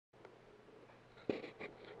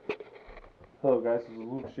Hello guys, this is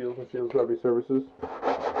Luke Shields from Shields Property Services.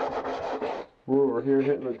 We're over here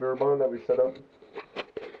hitting the Durbond that we set up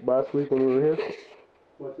last week when we were here.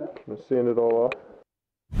 What's that? I'm sand it all off.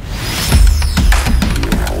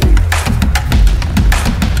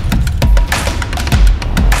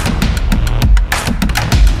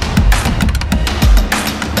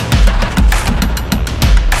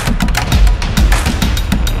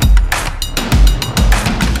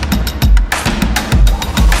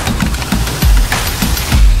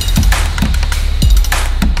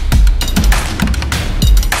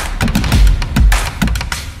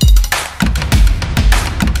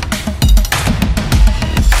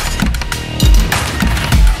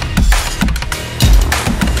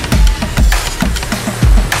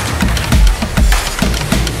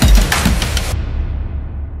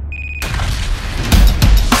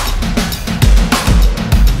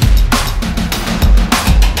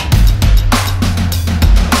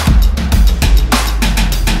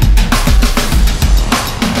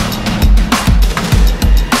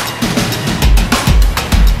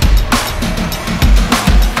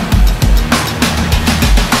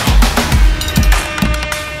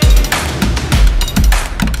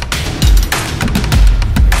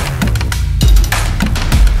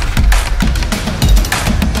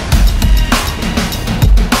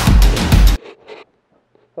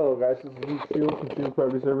 Hello guys, this is Luke Shields from Shields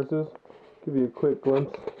Property Services. Give you a quick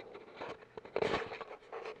glimpse.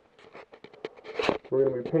 We're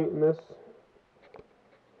going to be painting this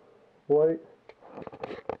white.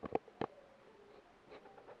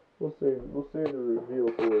 We'll save the reveal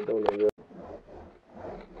for we're done with it.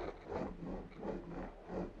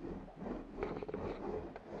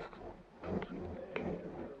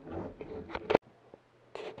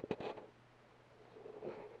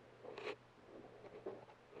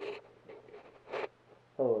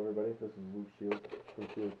 Hello everybody, this is Luke Shields from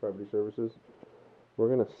Shields Property Services. We're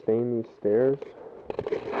going to stain these stairs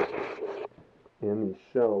and these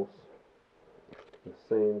shelves the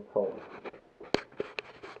same color.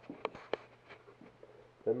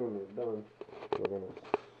 Then when we're done, we're going to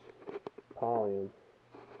poly them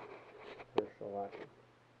or shellac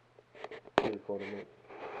them. 3/4 inch.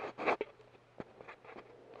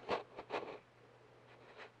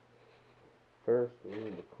 First, we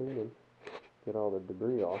need to clean them. Get all the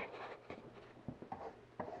debris off.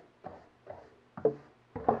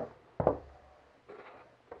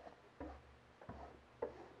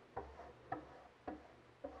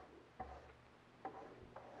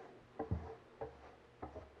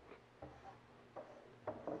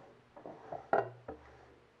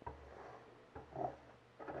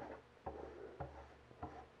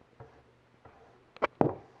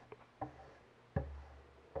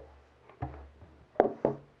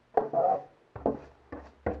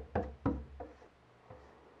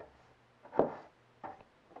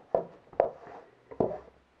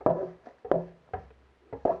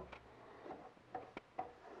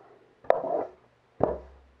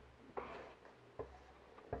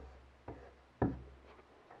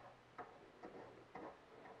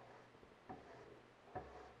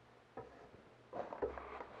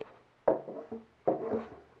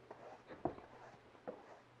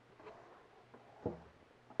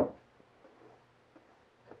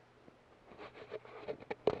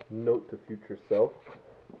 Note to future self,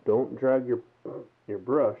 don't drag your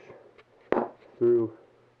brush through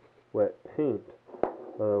wet paint,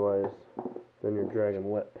 otherwise then you're dragging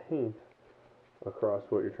wet paint across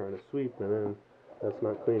what you're trying to sweep, and then that's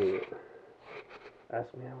not cleaning it.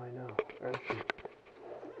 Ask me how I know. Ask me.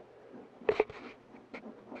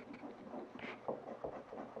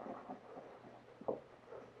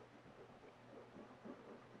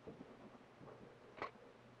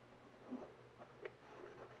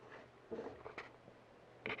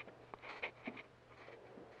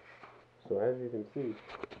 So as you can see,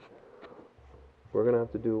 we're gonna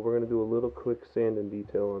do a little quick sanding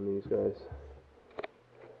detail on these guys,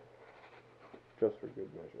 just for good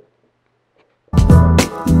measure.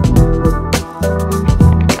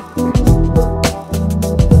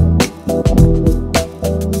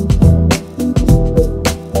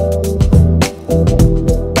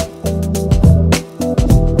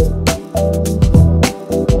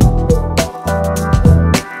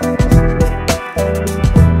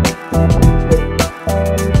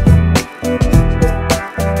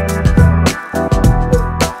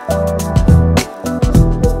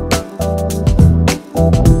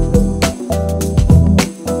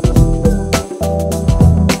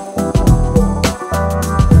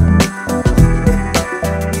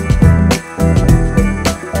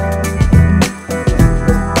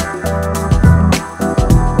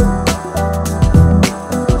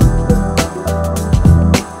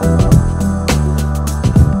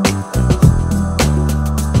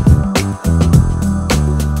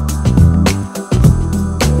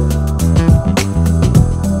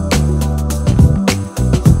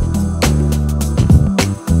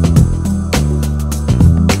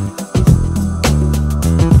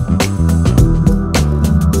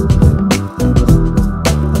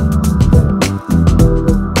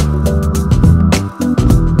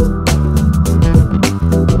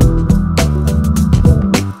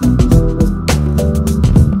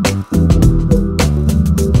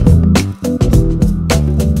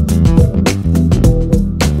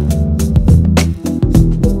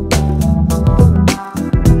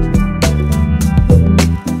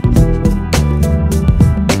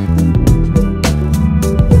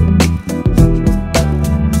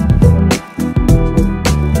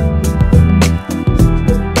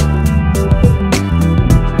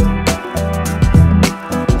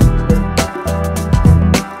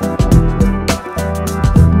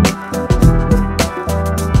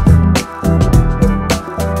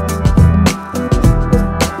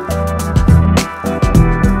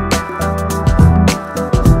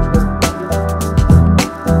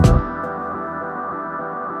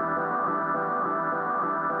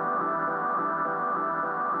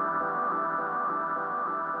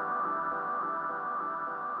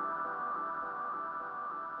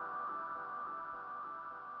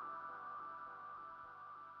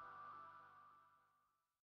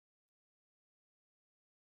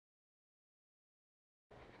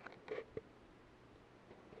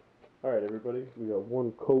 Alright everybody, we got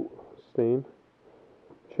one coat stain,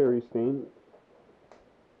 cherry stain,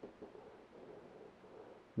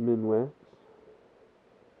 min wax,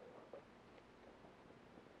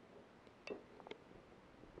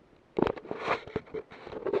 we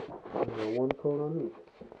got one coat on each,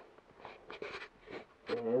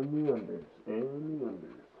 and the unders,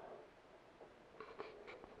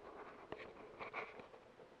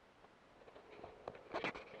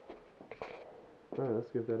 Alright, let's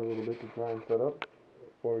give that a little bit to dry and set up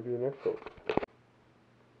before we do the next coat.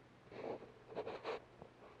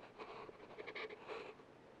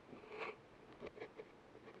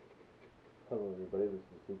 Hello everybody, this is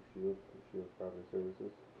Luke Shields from Shields Property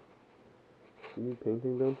Services. You need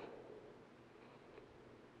painting done?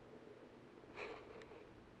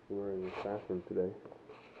 We're in the bathroom today.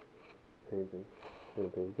 Painting. I'm gonna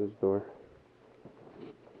paint this door.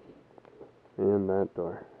 And that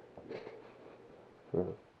door.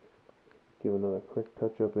 Give another quick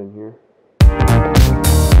touch up in here.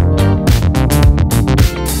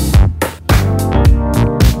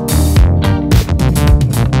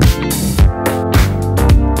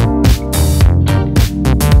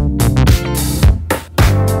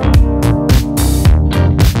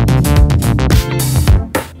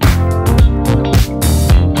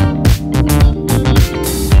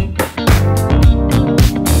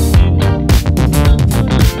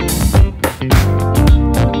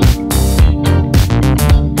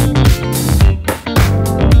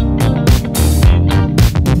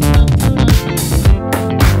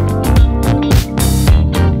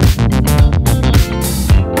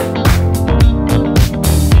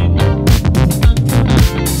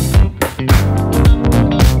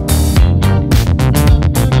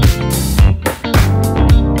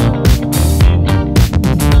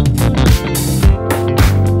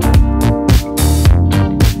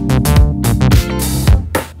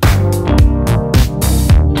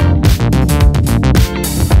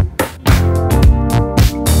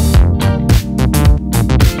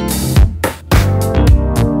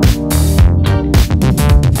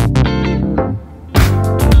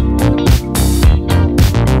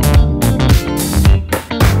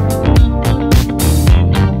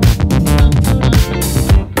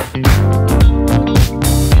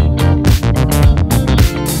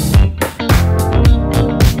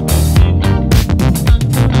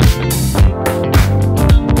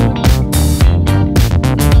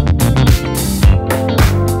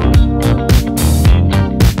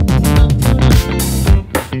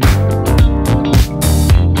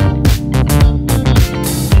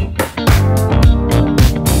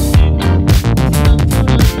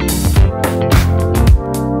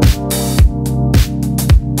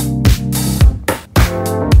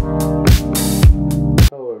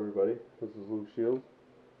 This is Luke Shields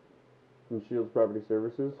from Shields Property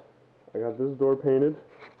Services. I got this door painted,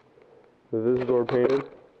 this door painted,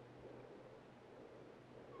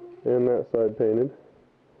 and that side painted,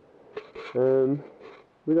 and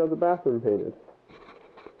we got the bathroom painted.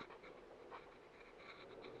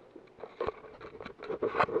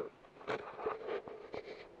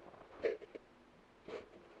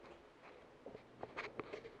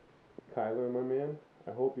 Kyler, my man,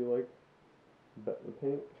 I hope you like the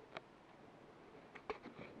paint.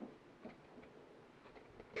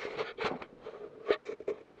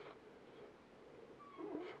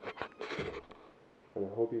 And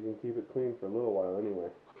I hope you can keep it clean for a little while anyway.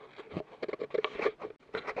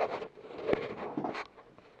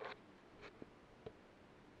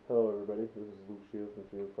 Hello everybody, this is Luke Shields from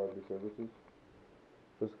Shields Property Services.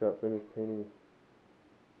 Just got finished painting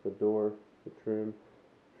the door, the trim,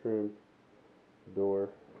 the door,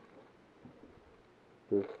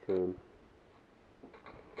 this trim.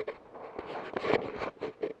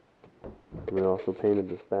 And we also painted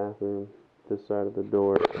this bathroom, this side of the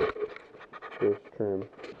door, this trim.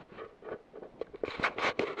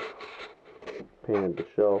 Painted the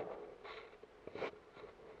shelf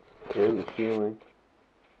and the ceiling.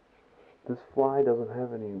 This fly doesn't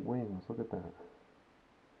have any wings, look at that.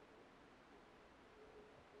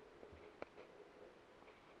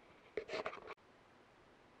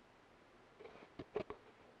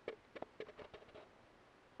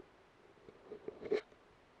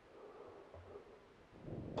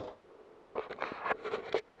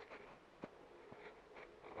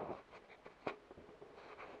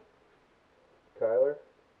 Kyler,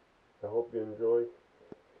 I hope you enjoy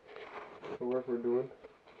the work we're doing.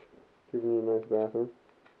 Giving you a nice bathroom.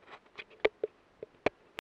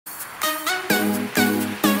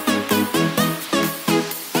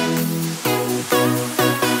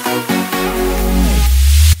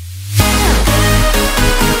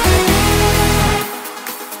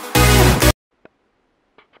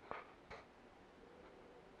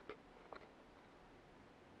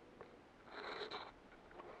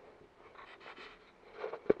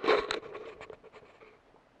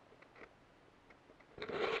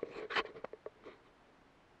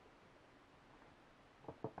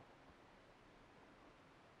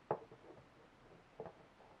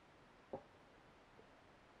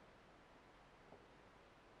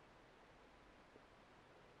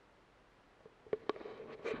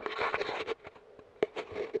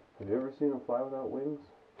 Have you ever seen a fly without wings?